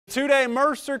Two-day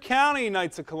Mercer County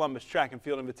Knights of Columbus Track and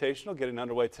Field Invitational getting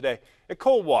underway today at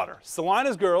Coldwater.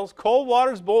 Salina's girls,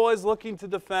 Coldwater's boys looking to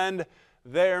defend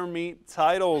their meet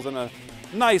titles, and a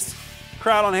nice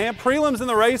crowd on hand. Prelims in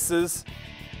the races.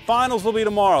 Finals will be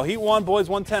tomorrow. Heat 1, boys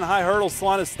 110 high hurdles.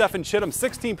 Salina's Stephen Chittum,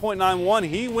 16.91.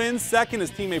 He wins. Second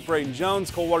is teammate Braden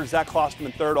Jones. Coldwater's Zach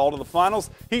Klosterman third, all to the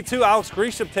finals. Heat 2, Alex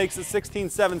Grisham takes it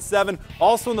 16.77.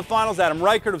 Also in the finals, Adam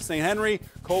Reichert of St. Henry.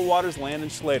 Coldwater's Landon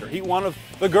Schlater. Heat 1 of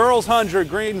the girls 100.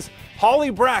 Green's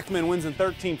Holly Brackman wins in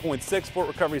 13.6. Fort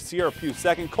Recovery's Sierra Pugh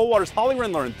second. Coldwater's Holly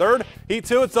Rindler in third. Heat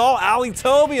 2, it's all Allie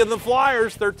Toby of the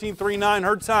Flyers, 13.39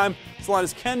 her time.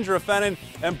 Salina's Kendra Fennan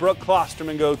and Brooke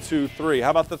Klosterman go 2-3.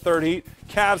 How about the third heat?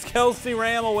 Cavs' Kelsey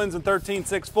Rammel wins in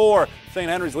 13.64. St.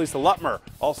 Henry's Lisa Lutmer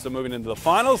also moving into the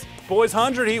finals. Boys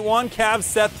 100 Heat 1, Cavs'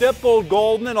 Seth Dippold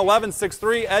golden in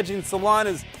 11.63. Edging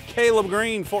Salina's Caleb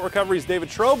Green. Fort Recovery's David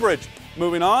Trowbridge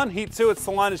moving on. Heat 2, it's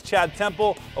Salina's Chad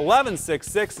Temple,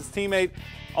 11.66. His teammate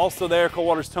also there,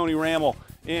 Coldwater's Tony Rammel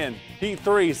in Heat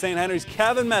 3. St. Henry's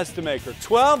Kevin Mestemaker,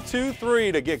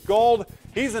 12.23 to get gold.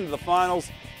 He's into the finals.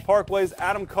 Parkway's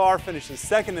Adam Carr finishes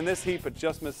second in this heat, but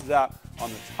just misses out on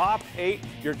the top 8.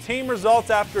 Your team results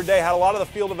after a day had a lot of the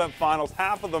field event finals,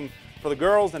 half of them for the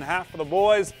girls and half for the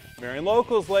boys. Marion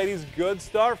Locals ladies, good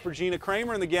start for Gina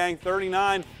Kramer and the gang,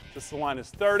 39 to Salina's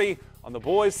 30. On the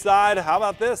boys' side, how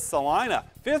about this? Salina,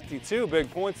 52 big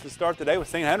points to start the day with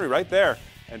St. Henry right there,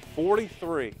 and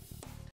 43.